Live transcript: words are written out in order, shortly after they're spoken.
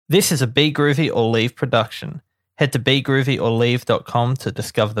This is a Be Groovy or Leave production. Head to begroovyorleave.com to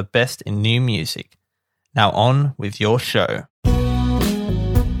discover the best in new music. Now on with your show.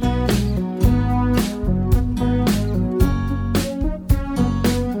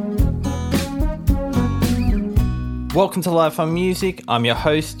 Welcome to Live on Music. I'm your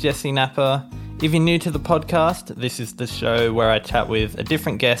host, Jesse Napper. If you're new to the podcast, this is the show where I chat with a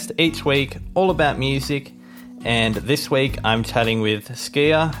different guest each week, all about music. And this week I'm chatting with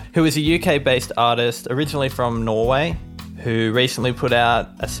Skia, who is a UK-based artist originally from Norway, who recently put out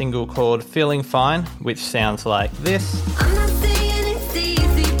a single called Feeling Fine, which sounds like this. I'm not saying it's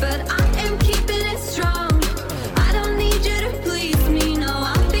easy, but I am keeping it strong. I don't need you to please me, no,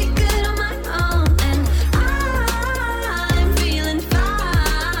 I'll be good on my own. And I'm feeling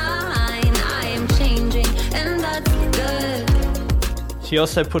fine. I am changing, and that's good. She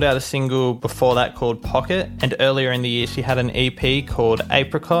also put out a single before that called Pocket, and earlier in the year she had an EP called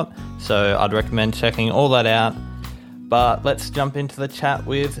Apricot, so I'd recommend checking all that out. But let's jump into the chat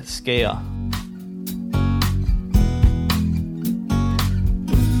with Skia.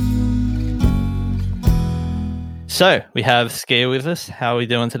 So we have Skia with us. How are we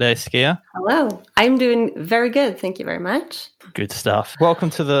doing today, Skia? Hello. I'm doing very good. Thank you very much. Good stuff. Welcome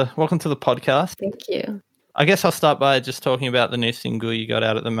to the podcast. Thank you. I guess I'll start by just talking about the new single you got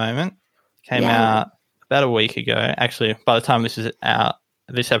out at the moment. Came out about a week ago. Actually, by the time this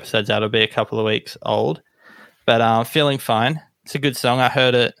episode's out, it'll be a couple of weeks old. But Feeling Fine. It's a good song. I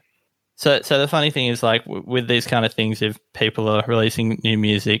heard it. So the funny thing is, like, with these kind of things, if people are releasing new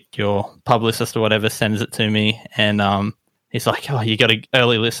music, your publicist or whatever sends it to me, and he's like, oh, you got to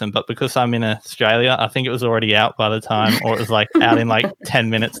early listen. But because I'm in Australia, I think it was already out by the time, or it was like out in like 10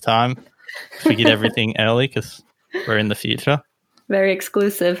 minutes time. We get everything early because we're in the future. Very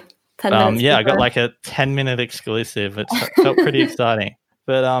exclusive. 10 minutes I got before. like a 10-minute exclusive. It felt pretty exciting.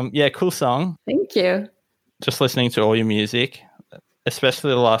 But cool song. Thank you. Just listening to all your music, especially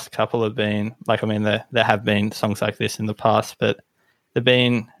the last couple have been, like, I mean, there have been songs like this in the past, but they've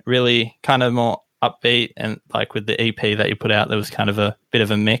been really kind of more upbeat, and like with the EP that you put out, there was kind of a bit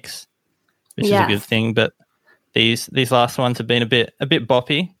of a mix, which is a good thing. But these last ones have been a bit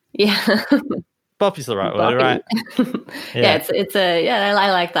boppy. Yeah. Boppy's the right word, right?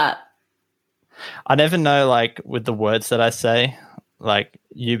 I like that. I never know, like, with the words that I say, like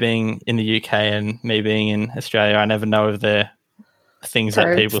you being in the UK and me being in Australia, I never know if they're things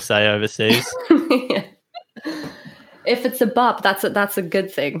that people say overseas. Yeah. If it's a bop, that's a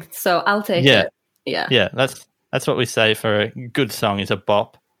good thing. So I'll take it. Yeah. Yeah, that's what we say for a good song is a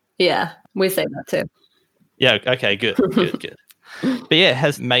bop. Yeah, we say that too. Yeah, okay, good. But yeah,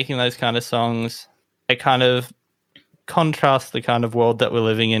 has making those kind of songs, it kind of contrasts the kind of world that we're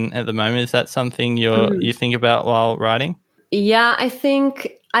living in at the moment. Is that something you think about while writing? Yeah, I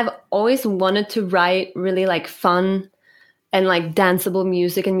think I've always wanted to write really like fun and like danceable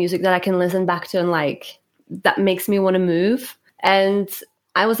music and music that I can listen back to and like that makes me want to move. And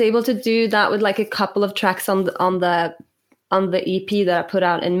I was able to do that with like a couple of tracks on the EP that I put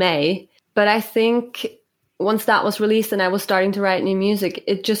out in May. But I think once that was released and I was starting to write new music,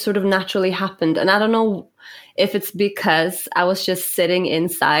 it just sort of naturally happened. And I don't know if it's because I was just sitting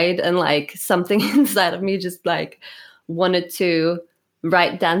inside and like something inside of me just like wanted to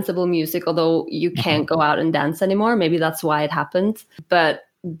write danceable music, although you can't go out and dance anymore. Maybe that's why it happened. But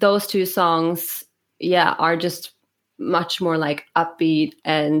those two songs, are just much more like upbeat.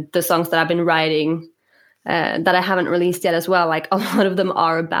 And the songs that I've been writing that I haven't released yet as well, like a lot of them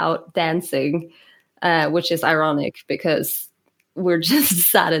are about dancing, which is ironic because we're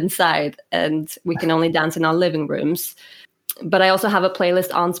just sat inside and we can only dance in our living rooms. But I also have a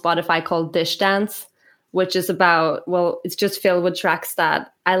playlist on Spotify called Dish Dance, which is about, it's just filled with tracks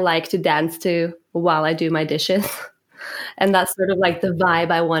that I like to dance to while I do my dishes. And that's sort of like the vibe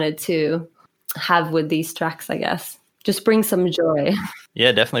I wanted to have with these tracks, I guess. Just bring some joy.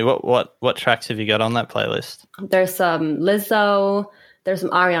 Yeah, definitely. What tracks have you got on that playlist? There's some Lizzo, there's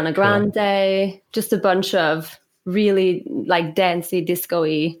some Ariana Grande, just a bunch of really like dancey,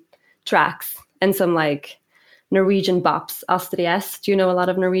 disco-y tracks, and some like Norwegian bops. Astrid S. Do you know a lot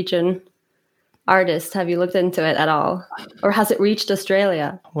of Norwegian artists? Have you looked into it at all? Or has it reached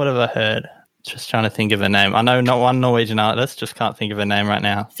Australia? What have I heard? Just trying to think of a name. I know not one Norwegian artist, just can't think of a name right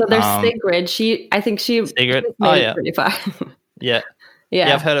now. So there's Sigrid. I think she Sigrid. made it pretty far. Yeah,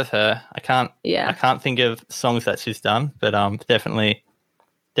 I've heard of her. I can't think of songs that she's done, but definitely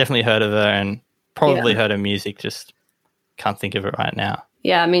heard of her and probably heard her music, just can't think of it right now.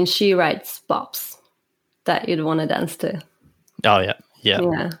 Yeah, I mean, she writes bops that you'd want to dance to. Oh,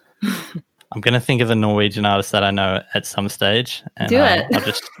 yeah. I'm going to think of a Norwegian artist that I know at some stage. And, Do it. I'll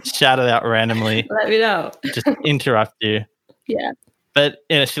just shout it out randomly, Let me know. just interrupt you. Yeah. But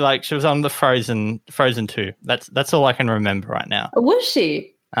yeah, she was on the Frozen 2. That's all I can remember right now. Was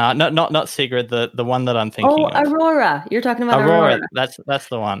she? Not Sigrid, the one that I'm thinking of. Aurora. You're talking about Aurora. That's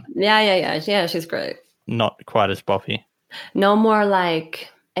the one. Yeah, she's great. Not quite as boppy. No more like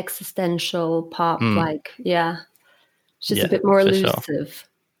existential pop, like, yeah. She's a bit more for elusive. sure.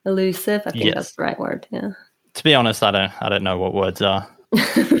 Elusive, I think Yes. that's the right word, yeah. To be honest, I don't know what words are,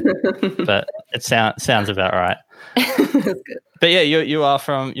 but it sounds about right. That's good. But yeah,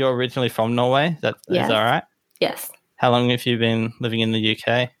 you're originally from Norway. Is that right? Yes. How long have you been living in the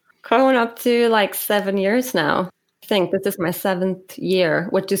UK? Going up to like 7 years now. I think this is my 7th year,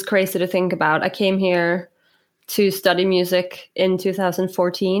 which is crazy to think about. I came here to study music in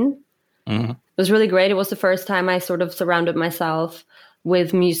 2014. Mhm. It was really great. It was the first time I sort of surrounded myself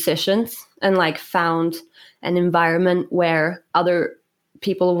with musicians and like found an environment where other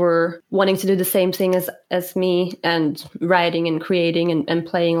people were wanting to do the same thing as me and writing and creating and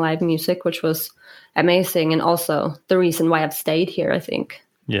playing live music, which was amazing. And also the reason why I've stayed here, I think.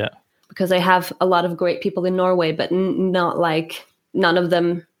 Yeah. Because I have a lot of great people in Norway, but not like none of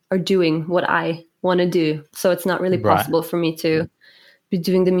them are doing what I want to do. So it's not really Right. possible for me to be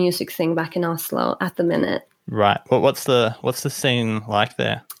doing the music thing back in Oslo at the minute. Right. Well, what's the scene like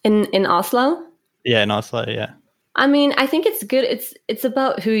there? In Oslo? Yeah, in Oslo. Yeah. I mean, I think it's good. It's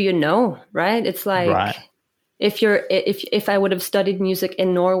about who you know, right? It's like Right. if I would have studied music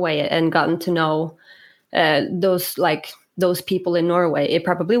in Norway and gotten to know those people in Norway, it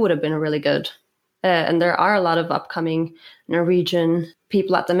probably would have been really good. And there are a lot of upcoming Norwegian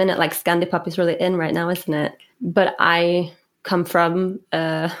people at the minute. Like Scandipop is really in right now, isn't it? But I come from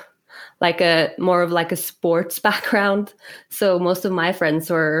more of like a sports background, so most of my friends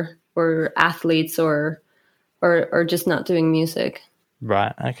were athletes or just not doing music.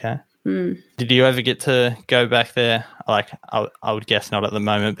 Right. Okay. Did you ever get to go back there? Like, I would guess not at the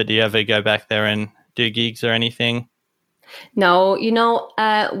moment, but do you ever go back there and do gigs or anything? No,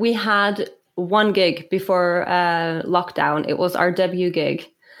 we had one gig before lockdown. It was our debut gig,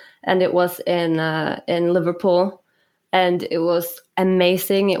 and it was in Liverpool, and it was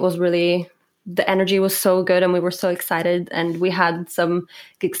amazing. It was really, the energy was so good, and we were so excited. And we had some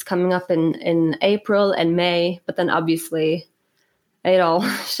gigs coming up in April and May, but then obviously it all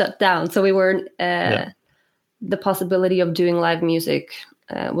shut down. So we weren't. The possibility of doing live music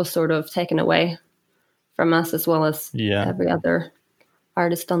was sort of taken away from us, as well as every other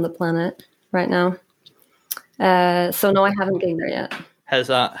artist on the planet right now. So no, I haven't gigged there yet.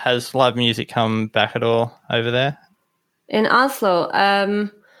 Has live music come back at all over there? In Oslo,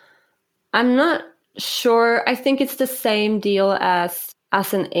 I'm not sure. I think it's the same deal as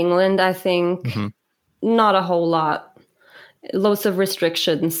in England. I think not a whole lot. Loads of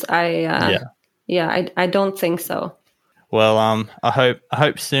restrictions. I don't think so. Well, I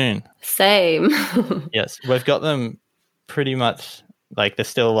hope soon. Same. Yes, we've got them pretty much. Like, there's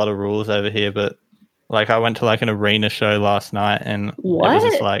still a lot of rules over here, but like, I went to like an arena show last night, and it was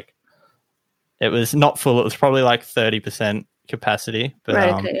just like, it was not full. It was probably like 30% capacity, but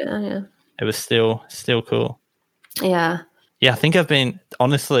right. Okay, yeah. it was still cool. Yeah. Yeah, I think I've been,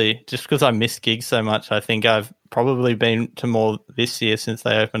 honestly, just because I miss gigs so much, I think I've probably been to more this year since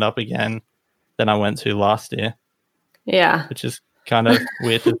they opened up again than I went to last year. Yeah. Which is kind of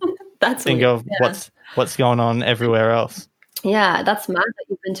weird to That's think weird. of what's going on everywhere else. Yeah, that's mad that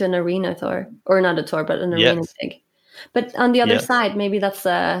you've been to an arena tour, or not a tour, but an arena gig. But on the other side, maybe that's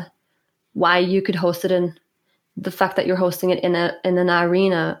why you could host it in. The fact that you're hosting it in an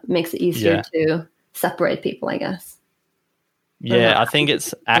arena makes it easier to separate people, I guess. Yeah, I think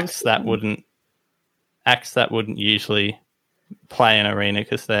it's acts that wouldn't usually play an arena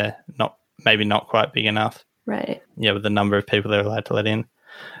because they're maybe not quite big enough. Right. Yeah, with the number of people they're allowed to let in.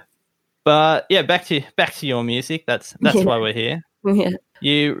 But yeah, back to your music. That's why we're here. Yeah.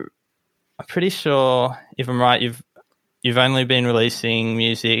 I'm pretty sure, if I'm right, you've only been releasing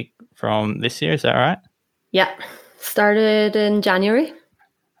music from this year. Is that right? Yeah. Started in January.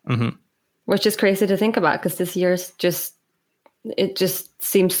 Mm-hmm. Which is crazy to think about, because this year's just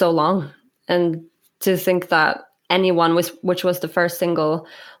seems so long. And to think that Anyone, which was the first single,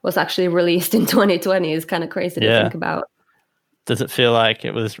 was actually released in 2020 is kind of crazy to think about. Does it feel like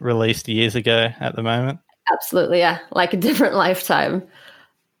it was released years ago at the moment? Absolutely, yeah. Like a different lifetime.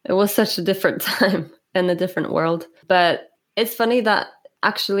 It was such a different time and a different world. But it's funny that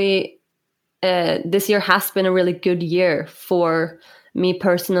actually this year has been a really good year for me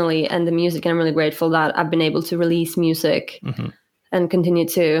personally and the music. And I'm really grateful that I've been able to release music and continue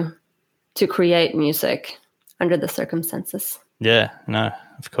to to create music under the circumstances. Yeah, no,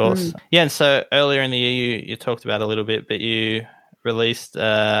 of course. Yeah, and so earlier in the year, you talked about a little bit, but you released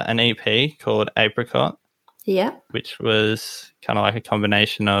an EP called Apricot, Yeah. which was kind of like a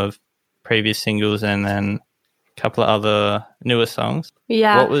combination of previous singles and then a couple of other newer songs.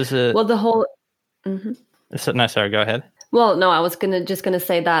 Yeah. What was it? Well, the whole. No, sorry, go ahead. Well, no, I was just gonna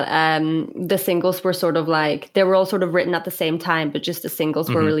say that the singles were sort of like they were all sort of written at the same time, but just the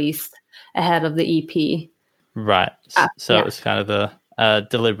singles were released ahead of the EP. Right. So yeah. it was kind of the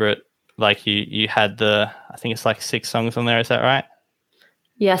deliberate, like you had I think it's like 6 songs on there, is that right?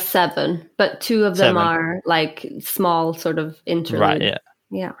 Yeah, 7, but 2 of them 7. are like small sort of interlude. Right, yeah.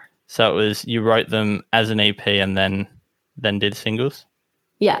 Yeah. So it was, you wrote them as an EP and then did singles?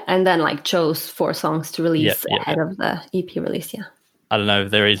 Yeah, and then like chose 4 songs to release Yeah. ahead of the EP release, yeah. I don't know if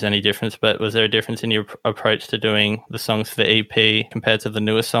there is any difference, but was there a difference in your approach to doing the songs for the EP compared to the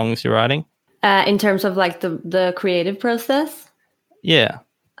newer songs you're writing? In terms of like the creative process? Yeah.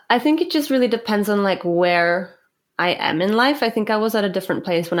 I think it just really depends on like where I am in life. I think I was at a different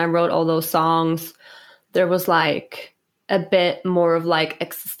place when I wrote all those songs. There was like a bit more of like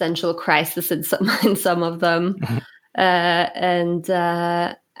existential crisis in some of them. And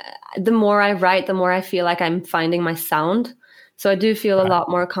the more I write, the more I feel like I'm finding my sound. So I do feel a lot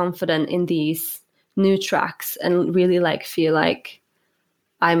more confident in these new tracks and really like feel like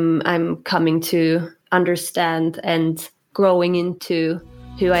I'm coming to understand and growing into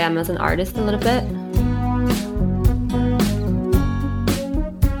who I am as an artist a little bit.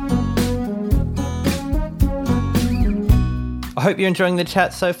 I hope you're enjoying the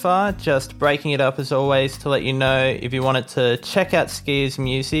chat so far. Just breaking it up as always to let you know if you wanted to check out Skia's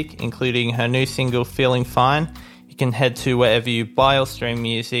music, including her new single Feeling Fine, you can head to wherever you buy or stream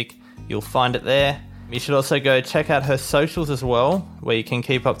music. You'll find it there. You should also go check out her socials as well, where you can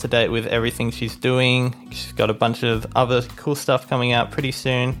keep up to date with everything she's doing. She's got a bunch of other cool stuff coming out pretty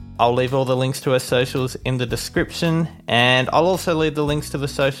soon. I'll leave all the links to her socials in the description, and I'll also leave the links to the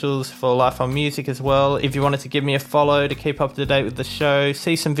socials for Life on Music as well. If you wanted to give me a follow to keep up to date with the show,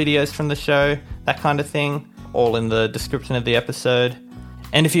 see some videos from the show, that kind of thing, all in the description of the episode.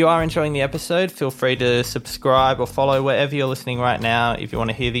 And if you are enjoying the episode, feel free to subscribe or follow wherever you're listening right now if you want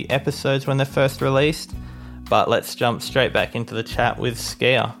to hear the episodes when they're first released. But let's jump straight back into the chat with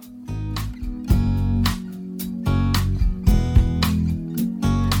Skia.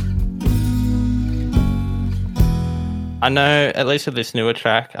 I know, at least with this newer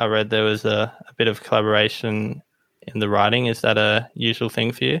track, I read there was a bit of collaboration in the writing. Is that a usual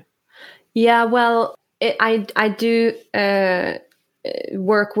thing for you? Yeah, well, I do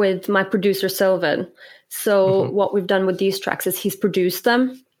work with my producer Sylvan. So what we've done with these tracks is he's produced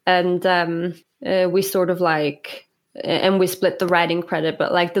them, and we sort of like, and we split the writing credit,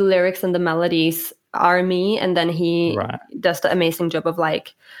 but like the lyrics and the melodies are me, and then he does the amazing job of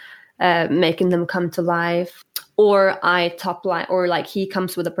like making them come to life. Or I top line, or like he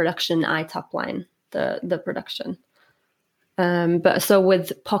comes with a production, I top line the production. But so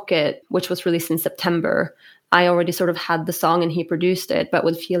with Pocket, which was released in September, I already sort of had the song and he produced it. But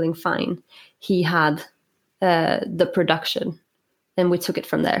with Feeling Fine, he had the production, and we took it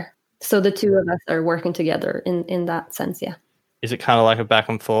from there. So the two of us are working together in that sense, yeah. Is it kind of like a back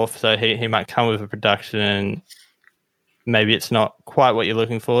and forth? So he might come with a production and maybe it's not quite what you're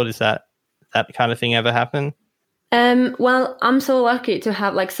looking for. Does that kind of thing ever happen? Well, I'm so lucky to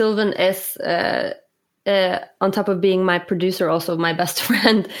have, like, Sylvan is on top of being my producer, also my best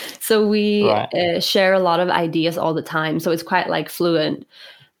friend. So we share a lot of ideas all the time. So it's quite like fluent.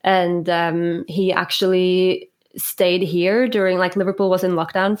 And he actually stayed here during, like, Liverpool was in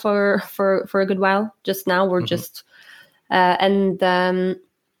lockdown for a good while. Just now we're just, and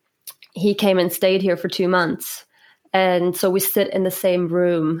he came and stayed here for 2 months. And so we sit in the same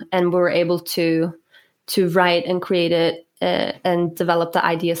room and we were able to write and create it and develop the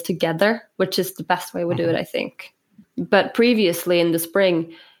ideas together, which is the best way we do it, I think. But previously in the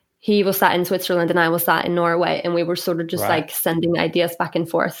spring, he was sat in Switzerland and I was sat in Norway, and we were sort of just like sending ideas back and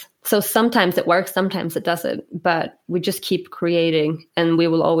forth. So sometimes it works, sometimes it doesn't, but we just keep creating, and we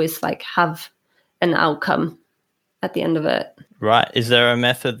will always like have an outcome at the end of it. Right. Is there a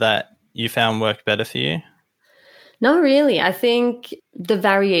method that you found worked better for you? No, really. I think the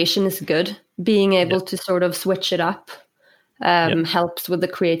variation is good. Being able to sort of switch it up helps with the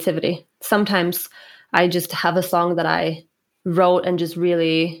creativity. Sometimes I just have a song that I wrote and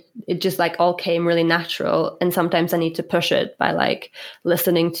it just like all came really natural. And sometimes I need to push it by like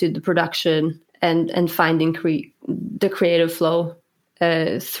listening to the production and finding the creative flow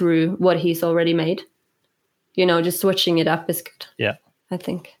through what he's already made. You know, just switching it up is good. Yeah. I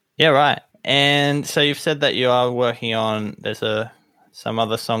think. Yeah, right. And so you've said that you are working on, some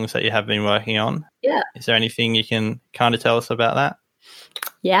other songs that you have been working on. Yeah. Is there anything you can kind of tell us about that?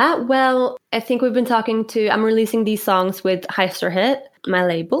 Yeah, well, I think we've been I'm releasing these songs with Heister Hit, my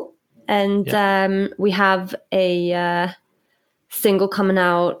label. And we have a single coming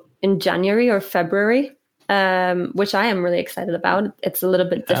out in January or February, which I am really excited about. It's a little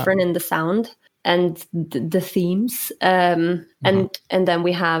bit different in the sound and the themes. And then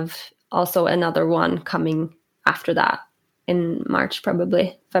we have also another one coming after that in March,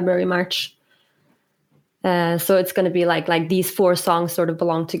 probably February, March. So it's going to be like these 4 songs sort of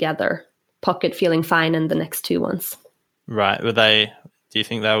belong together. Pocket, Feeling Fine, and the next 2 ones. Right. Do you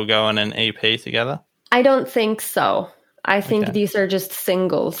think they will go on an EP together? I don't think so. I think these are just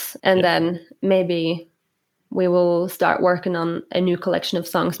singles. And then maybe we will start working on a new collection of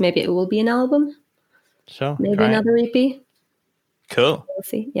songs. Maybe it will be an album. Sure. Maybe great. another EP. Cool. We'll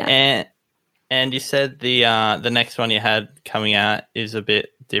see. Yeah. And you said the next one you had coming out is a bit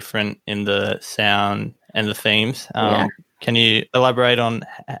different in the sound and the themes. Can you elaborate on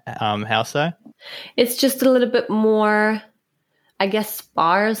how so? It's just a little bit more, I guess,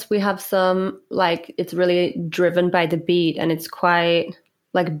 sparse. We have some, like, it's really driven by the beat, and it's quite,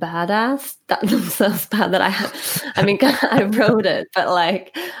 like, badass. That sounds bad that I mean, I wrote it, but,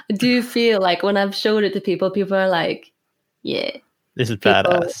 like, I do feel like when I've showed it to people are like, yeah. This is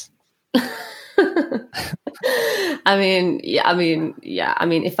badass. I mean,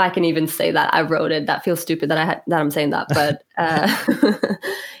 if I can even say that I wrote it, that feels stupid that I'm saying that, but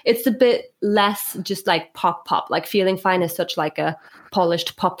it's a bit less just like pop. Like Feeling Fine is such like a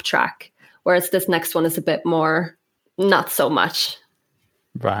polished pop track, whereas this next one is a bit more not so much.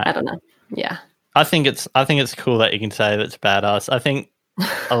 Right. I don't know. Yeah. I think it's cool that you can say that's badass. I think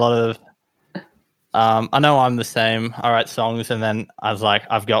a lot of I know I'm the same. I write songs and then I was like,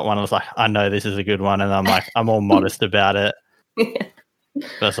 I've got one. I was like, I know this is a good one. And I'm like, I'm all modest about it. Yeah.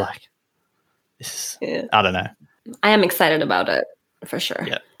 But it's like, I don't know. I am excited about it for sure.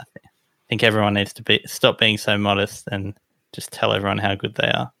 Yeah. I think everyone needs to stop being so modest and just tell everyone how good they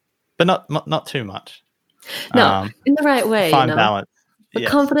are. But not too much. No, in the right way. Fine balance. But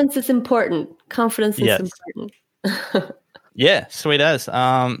confidence is important. Confidence is important. Yeah, sweet as.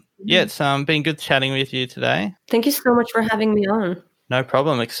 It's been good chatting with you today. Thank you so much for having me on. No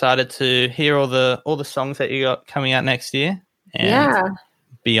problem. Excited to hear all the songs that you got coming out next year and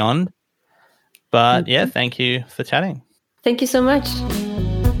beyond. But thank you for chatting. Thank you so much.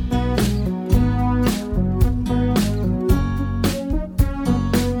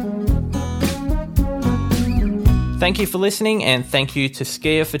 Thank you for listening, and thank you to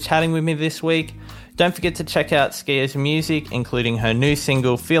Skia for chatting with me this week. Don't forget to check out Skia's music, including her new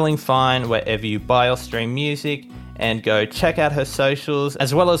single, Feeling Fine, wherever you buy or stream music, and go check out her socials,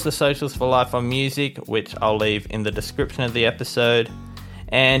 as well as the socials for Life on Music, which I'll leave in the description of the episode.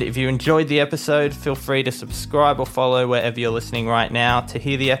 And if you enjoyed the episode, feel free to subscribe or follow wherever you're listening right now to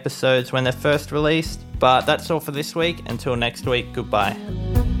hear the episodes when they're first released. But that's all for this week. Until next week, goodbye.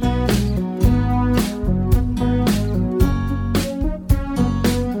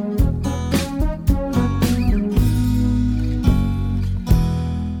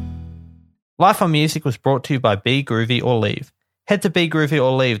 Life on Music was brought to you by Be Groovy or Leave. Head to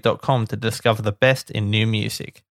begroovyorleave.com to discover the best in new music.